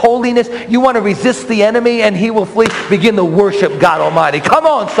atmosphere of holiness. You want to resist the enemy and he will flee. Begin to worship God Almighty. Come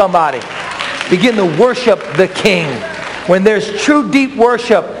on, somebody. Begin to worship the King. When there's true deep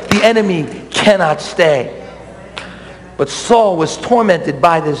worship, the enemy cannot stay. But Saul was tormented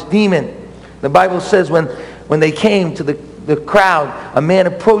by this demon. The Bible says when they came to the crowd, a man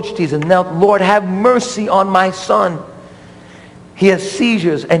approached Jesus and knelt, Lord, have mercy on my son. He has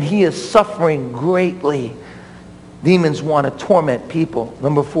seizures and he is suffering greatly. Demons want to torment people.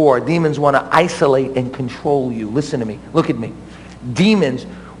 Number 4, demons want to isolate and control you. Listen to me. Look at me. Demons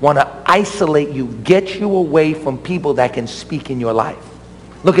want to isolate you, get you away from people that can speak in your life.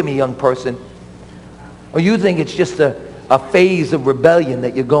 Look at me, young person. Or you think it's just a phase of rebellion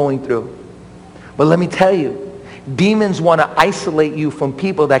that you're going through. But let me tell you, demons want to isolate you from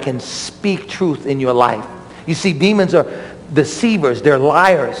people that can speak truth in your life. You see, demons are deceivers. They're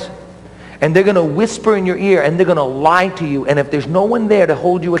liars. And they're going to whisper in your ear and they're going to lie to you. And if there's no one there to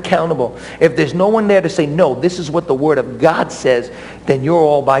hold you accountable, if there's no one there to say, no, this is what the Word of God says, then you're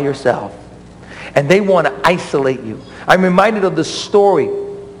all by yourself. And they want to isolate you. I'm reminded of the story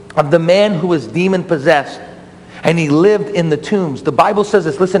of the man who was demon possessed and he lived in the tombs. The Bible says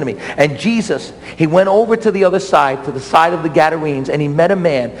this, listen to me. And Jesus, he went over to the other side, to the side of the Gadarenes, and he met a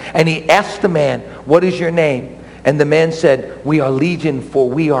man and he asked the man, what is your name? And the man said, we are legion, for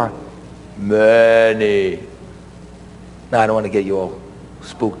we are many. No, I don't want to get you all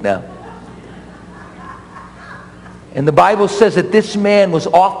spooked now. And the Bible says that this man was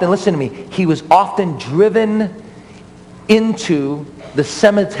often, listen to me, he was often driven into the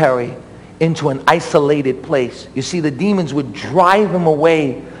cemetery, into an isolated place. You see, the demons would drive him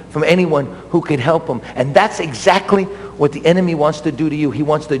away from anyone who could help him. And that's exactly what the enemy wants to do to you. He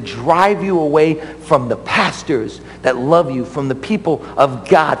wants to drive you away from the pastors that love you, from the people of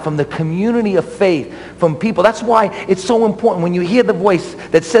God, from the community of faith, from people. That's why it's so important when you hear the voice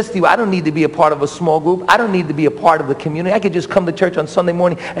that says to you, I don't need to be a part of a small group. I don't need to be a part of the community. I can just come to church on Sunday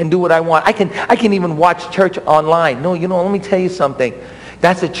morning and do what I want. I can even watch church online. No, let me tell you something.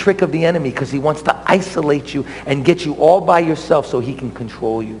 That's a trick of the enemy, because he wants to isolate you and get you all by yourself so he can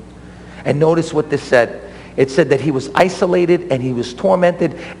control you. And notice what this said. It said that he was isolated and he was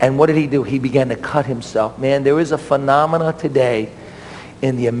tormented. And what did he do? He began to cut himself. Man, there is a phenomena today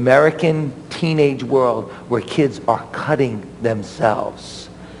in the American teenage world where kids are cutting themselves.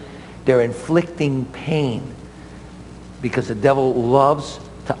 They're inflicting pain because the devil loves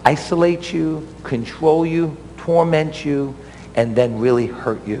to isolate you, control you, torment you, and then really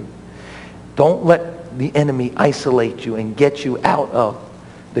hurt you. Don't let the enemy isolate you and get you out of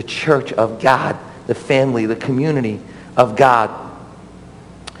the church of God, the family, the community of God.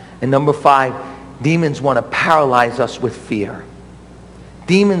 And number 5, demons want to paralyze us with fear.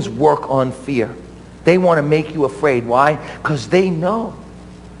 Demons work on fear. They want to make you afraid. Why? Because they know.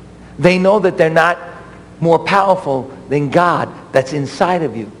 They know that they're not more powerful than God that's inside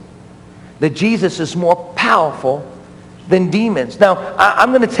of you. That Jesus is more powerful than demons. Now, I'm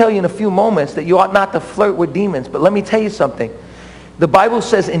going to tell you in a few moments that you ought not to flirt with demons, but let me tell you something. The Bible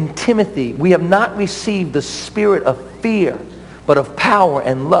says in Timothy, we have not received the spirit of fear, but of power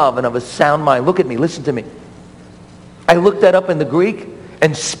and love and of a sound mind. Look at me, listen to me. I looked that up in the Greek,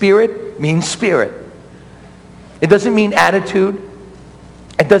 and spirit means spirit. It doesn't mean attitude.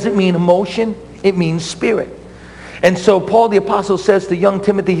 It doesn't mean emotion. It means spirit. And so Paul the Apostle says to young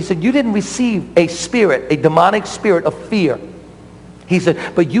Timothy, he said, you didn't receive a spirit, a demonic spirit of fear. He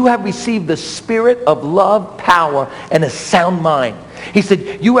said, but you have received the spirit of love, power, and a sound mind. He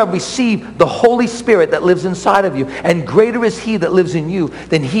said, you have received the Holy Spirit that lives inside of you, and greater is he that lives in you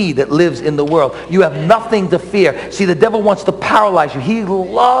than he that lives in the world. You have nothing to fear. See, the devil wants to paralyze you. He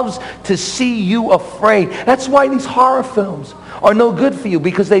loves to see you afraid. That's why these horror films are no good for you,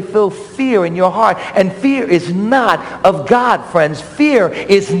 because they fill fear in your heart. And fear is not of God, friends. Fear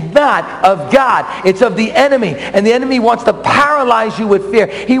is not of God. It's of the enemy. And the enemy wants to paralyze you with fear.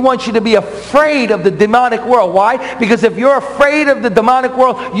 He wants you to be afraid of the demonic world. Why? Because if you're afraid of the demonic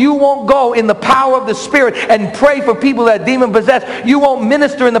world, you won't go in the power of the Spirit and pray for people that are demon-possessed. You won't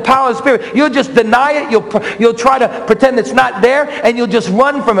minister in the power of the Spirit. You'll just deny it. You'll try to pretend it's not there, and you'll just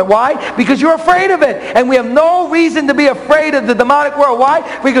run from it. Why? Because you're afraid of it. And we have no reason to be afraid of the demonic world. Why?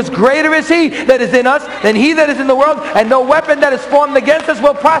 Because greater is he that is in us than he that is in the world, and no weapon that is formed against us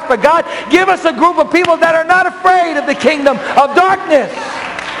will prosper. God, give us a group of people that are not afraid of the kingdom of darkness.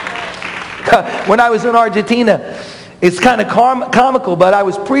 When I was in Argentina, it's kind of comical, but I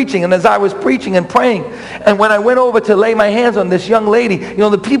was preaching, and as I was preaching and praying, and when I went over to lay my hands on this young lady,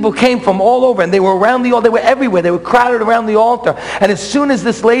 the people came from all over, and they were around the altar. They were everywhere. They were crowded around the altar. And as soon as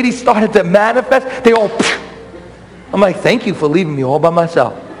this lady started to manifest, they all... I'm like, thank you for leaving me all by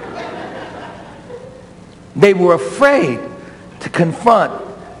myself. They were afraid to confront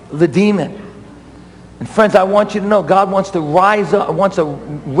the demon. And friends, I want you to know, God wants to rise up, wants to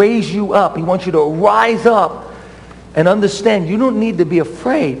raise you up. He wants you to rise up and understand you don't need to be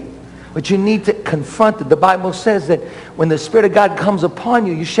afraid, but you need to confront it. The Bible says that when the Spirit of God comes upon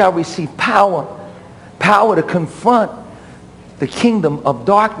you, you shall receive power. Power to confront the kingdom of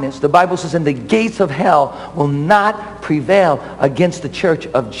darkness. The Bible says, and the gates of hell will not prevail against the church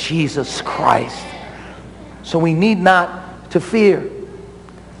of Jesus Christ. So we need not to fear.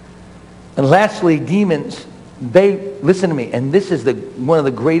 And lastly, demons, listen to me, and this is one of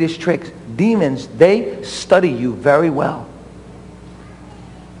the greatest tricks. Demons, they study you very well.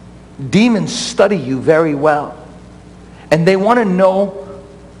 Demons study you very well. And they want to know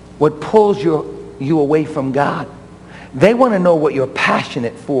what pulls you away from God. They want to know what you're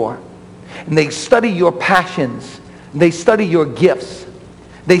passionate for. And they study your passions. They study your gifts.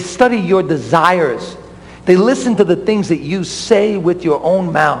 They study your desires. They listen to the things that you say with your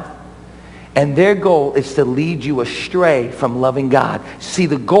own mouth. And their goal is to lead you astray from loving God. See,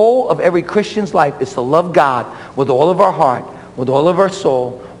 the goal of every Christian's life is to love God with all of our heart, with all of our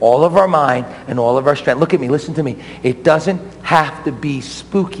soul, all of our mind, and all of our strength. Look at me, listen to me. It doesn't have to be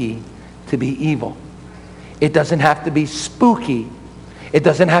spooky to be evil. It doesn't have to be spooky. It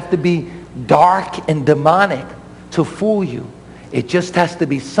doesn't have to be dark and demonic to fool you. It just has to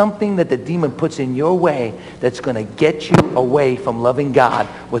be something that the demon puts in your way that's going to get you away from loving God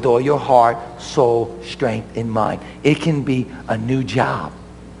with all your heart, soul, strength, and mind. It can be a new job.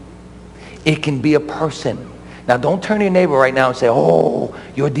 It can be a person. Now, don't turn to your neighbor right now and say, oh,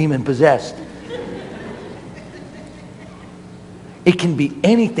 you're demon possessed. It can be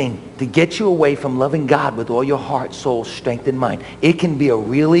anything to get you away from loving God with all your heart, soul, strength, and mind. It can be a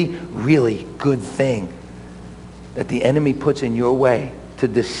really, really good thing that the enemy puts in your way to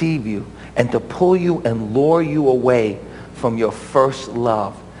deceive you and to pull you and lure you away from your first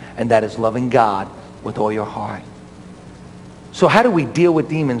love, and that is loving God with all your heart. So how do we deal with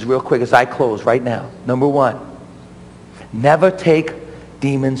demons real quick as I close right now? Number one, never take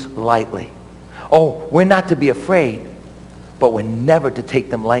demons lightly. Oh, we're not to be afraid, but we're never to take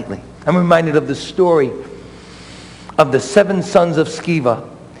them lightly. I'm reminded of the story of the 7 sons of Sceva.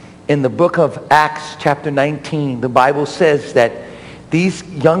 In the book of Acts chapter 19, the Bible says that these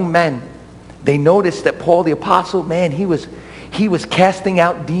young men, they noticed that Paul the apostle, man, he was casting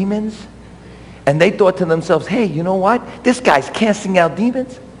out demons. And they thought to themselves, hey, you know what? This guy's casting out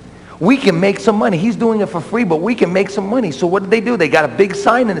demons. We can make some money. He's doing it for free, but we can make some money. So what did they do? They got a big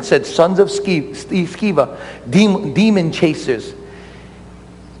sign and it said, Sons of Sceva, demon chasers.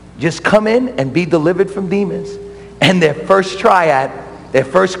 Just come in and be delivered from demons. And their first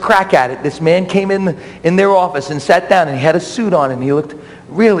crack at it, this man came in their office and sat down, and he had a suit on and he looked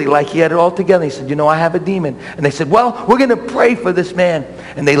really like he had it all together. He said, you know, I have a demon. And they said, well, we're going to pray for this man.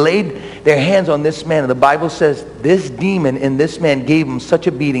 And they laid their hands on this man. And the Bible says this demon in this man gave him such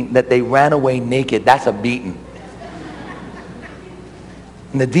a beating that they ran away naked. That's a beating.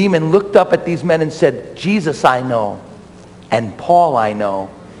 And the demon looked up at these men and said, Jesus I know, and Paul I know,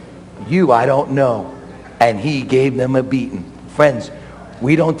 you I don't know. And he gave them a beating. Friends,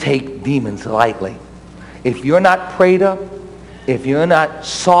 we don't take demons lightly. If you're not prayed up, if you're not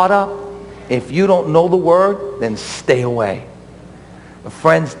sought up, if you don't know the word, then stay away. But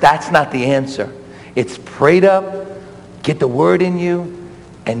friends, that's not the answer. It's prayed up, get the word in you,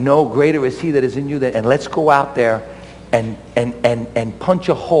 and know greater is he that is in you. And let's go out there and punch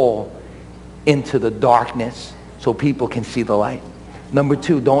a hole into the darkness so people can see the light. Number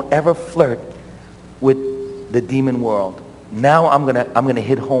 2, don't ever flirt with the demon world. Now I'm gonna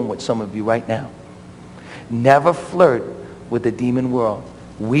hit home with some of you right now. Never flirt with the demon world.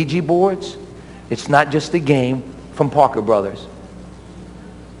 Ouija boards, it's not just a game from Parker Brothers.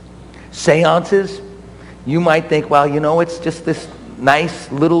 Seances, you might think, well, you know, it's just this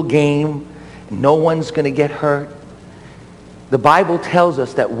nice little game. No one's going to get hurt. The Bible tells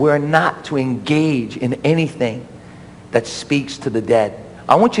us that we're not to engage in anything that speaks to the dead.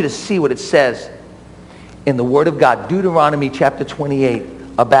 I want you to see what it says in the Word of God, Deuteronomy chapter 28,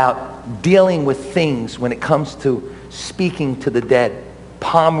 about dealing with things when it comes to speaking to the dead.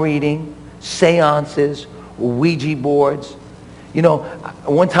 Palm reading, seances, Ouija boards. You know,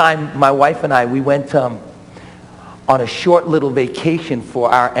 one time my wife and I, we went on a short little vacation for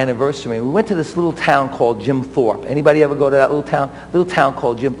our anniversary. We went to this little town called Jim Thorpe. Anybody ever go to that little town? Little town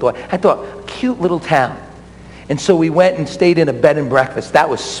called Jim Thorpe. I thought, cute little town. And so we went and stayed in a bed and breakfast. That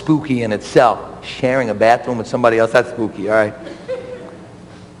was spooky in itself. Sharing a bathroom with somebody else, that's spooky, all right?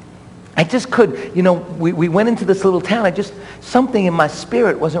 I just could, you know, we went into this little town. Something in my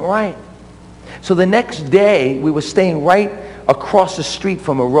spirit wasn't right. So the next day, we were staying right across the street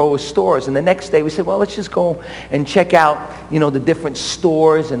from a row of stores. And the next day, we said, well, let's just go and check out, you know, the different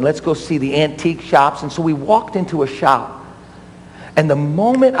stores, and let's go see the antique shops. And so we walked into a shop. And the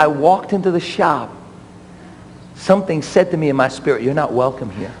moment I walked into the shop, something said to me in my spirit, you're not welcome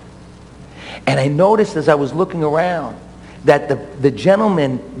here. And I noticed as I was looking around that the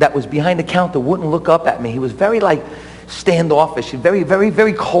gentleman that was behind the counter wouldn't look up at me. He was very like standoffish, very, very,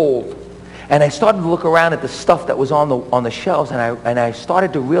 very cold. And I started to look around at the stuff that was on the shelves, and I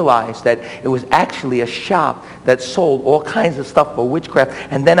started to realize that it was actually a shop that sold all kinds of stuff for witchcraft.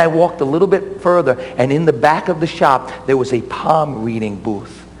 And then I walked a little bit further, and in the back of the shop, there was a palm reading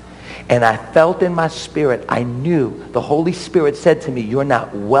booth. And I felt in my spirit, I knew, the Holy Spirit said to me, you're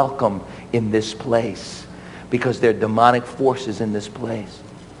not welcome in this place because there are demonic forces in this place.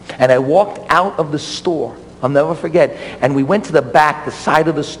 And I walked out of the store. I'll never forget. And we went to the back, the side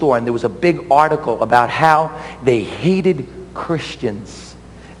of the store, and there was a big article about how they hated Christians.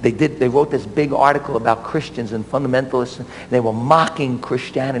 They wrote this big article about Christians and fundamentalists, and they were mocking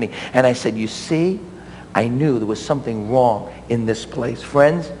Christianity. And I said, you see, I knew there was something wrong in this place.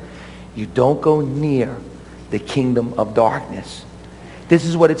 Friends, you don't go near the kingdom of darkness. This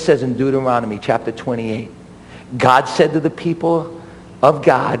is what it says in Deuteronomy chapter 28. God said to the people of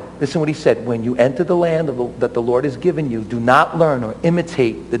God, listen what he said, when you enter the land that the Lord has given you, do not learn or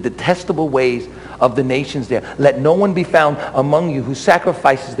imitate the detestable ways of the nations there. Let no one be found among you who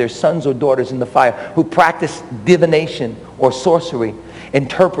sacrifices their sons or daughters in the fire, who practice divination or sorcery,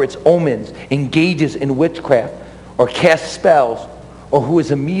 interprets omens, engages in witchcraft, or casts spells, or who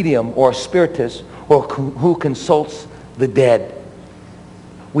is a medium or a spiritist, or who consults the dead.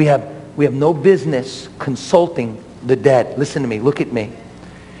 We have no business consulting the dead. Listen to me, look at me.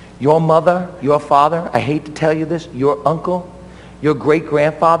 Your mother, your father, I hate to tell you this, your uncle, your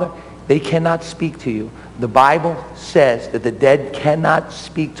great-grandfather, they cannot speak to you. The Bible says that the dead cannot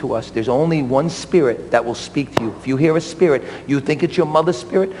speak to us. There's only one spirit that will speak to you. If you hear a spirit, you think it's your mother's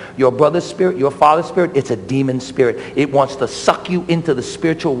spirit, your brother's spirit, your father's spirit, it's a demon spirit. It wants to suck you into the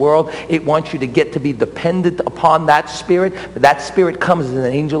spiritual world. It wants you to get to be dependent upon that spirit. That spirit comes as an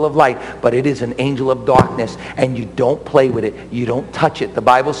angel of light, but it is an angel of darkness, and you don't play with it. You don't touch it. The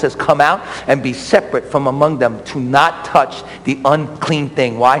Bible says, come out and be separate from among them, to not touch the unclean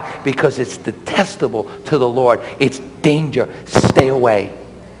thing. Why? Because it's detestable to the Lord. It's danger. Stay away.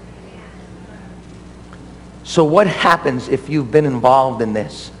 So what happens if you've been involved in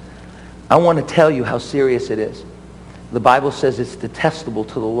this? I want to tell you how serious it is. The Bible says it's detestable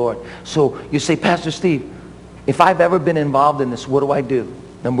to the Lord. So you say, Pastor Steve, if I've ever been involved in this, what do I do?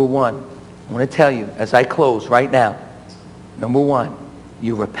 Number one, I want to tell you as I close right now. Number one,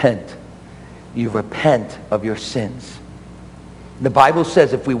 you repent. You repent of your sins. The Bible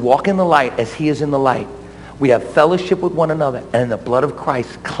says if we walk in the light as he is in the light, we have fellowship with one another, and the blood of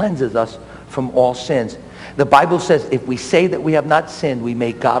Christ cleanses us from all sins. The Bible says if we say that we have not sinned, we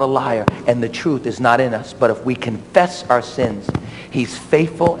make God a liar, and the truth is not in us. But if we confess our sins, he's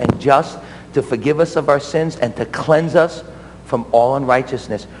faithful and just to forgive us of our sins and to cleanse us from all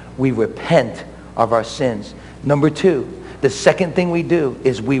unrighteousness. We repent of our sins. Number two, the second thing we do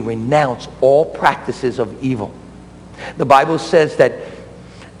is we renounce all practices of evil. The Bible says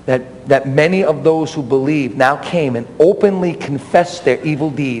that many of those who believe now came and openly confessed their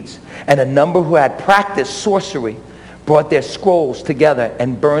evil deeds, and a number who had practiced sorcery brought their scrolls together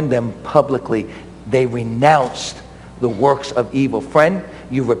and burned them publicly. They renounced the works of evil. Friend,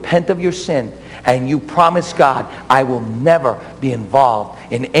 you repent of your sin and you promise God, I will never be involved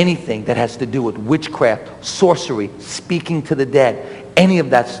in anything that has to do with witchcraft, sorcery, speaking to the dead, any of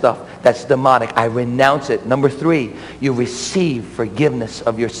that stuff that's demonic. I renounce it. Number three, you receive forgiveness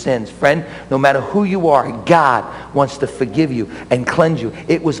of your sins. Friend, no matter who you are, God wants to forgive you and cleanse you.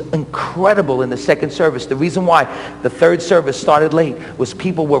 It was incredible in the second service. The reason why the third service started late was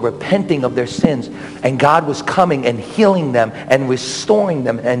people were repenting of their sins, and God was coming and healing them and restoring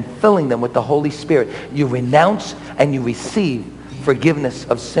them and filling them with the Holy Spirit. You renounce and you receive forgiveness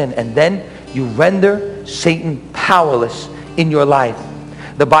of sin, and then you render Satan powerless in your life.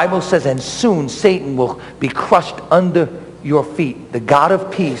 The Bible says, and soon Satan will be crushed under your feet. The God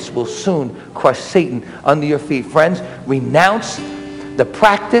of peace will soon crush Satan under your feet. Friends, renounce the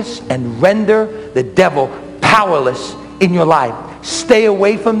practice and render the devil powerless in your life. Stay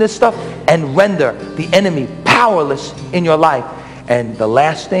away from this stuff and render the enemy powerless in your life. And the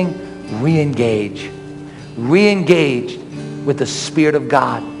last thing, re-engage. Re-engage with the Spirit of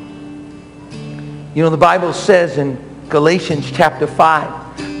God. You know, the Bible says in Galatians chapter 5,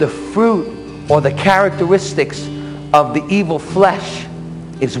 the fruit or the characteristics of the evil flesh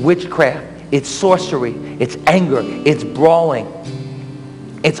is witchcraft, it's sorcery, it's anger, it's brawling,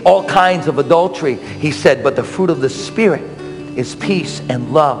 it's all kinds of adultery. He said, but the fruit of the Spirit is peace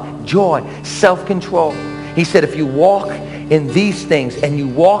and love, joy, self-control. He said, if you walk in these things and you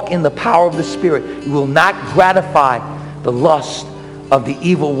walk in the power of the Spirit, you will not gratify the lust of the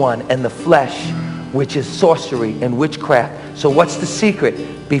evil one and the flesh, which is sorcery and witchcraft. So what's the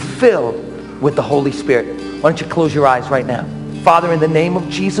secret? Be filled with the Holy Spirit. Why don't you close your eyes right now? Father, in the name of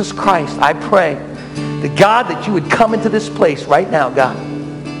Jesus Christ, I pray that God, that you would come into this place right now, God.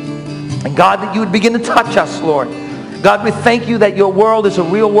 And God, that you would begin to touch us, Lord. God, we thank you that your world is a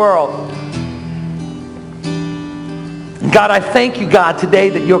real world. And God, I thank you, God, today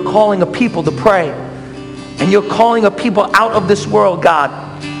that you're calling a people to pray. And you're calling a people out of this world, God,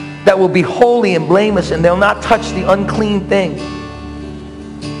 that will be holy and blameless, and they'll not touch the unclean thing.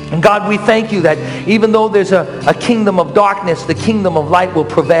 And God, we thank you that even though there's a kingdom of darkness, the kingdom of light will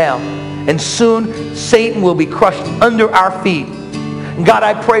prevail. And soon, Satan will be crushed under our feet. And God,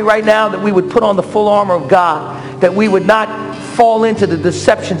 I pray right now that we would put on the full armor of God, that we would not fall into the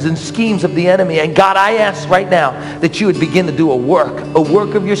deceptions and schemes of the enemy. And God, I ask right now that you would begin to do a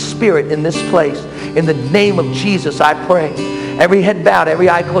work of your Spirit in this place. In the name of Jesus, I pray. Every head bowed, every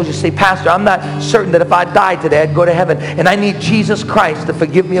eye closed. You say, Pastor, I'm not certain that if I died today, I'd go to heaven. And I need Jesus Christ to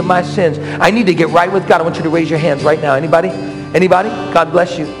forgive me of my sins. I need to get right with God. I want you to raise your hands right now. Anybody? Anybody? God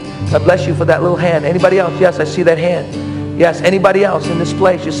bless you. God bless you for that little hand. Anybody else? Yes, I see that hand. Yes, anybody else in this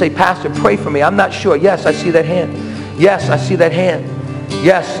place? You say, Pastor, pray for me. I'm not sure. Yes, I see that hand. Yes, I see that hand.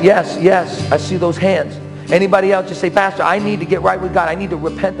 Yes, yes, yes. I see those hands. Anybody else? Just say, Pastor, I need to get right with God. I need to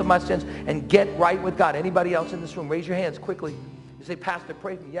repent of my sins and get right with God. Anybody else in this room? Raise your hands quickly. You say, Pastor,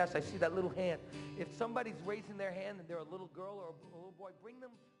 pray for me. Yes, I see that little hand. If somebody's raising their hand and they're a little girl or a little boy, bring them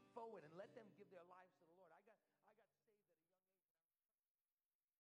forward and let them give their lives to the Lord.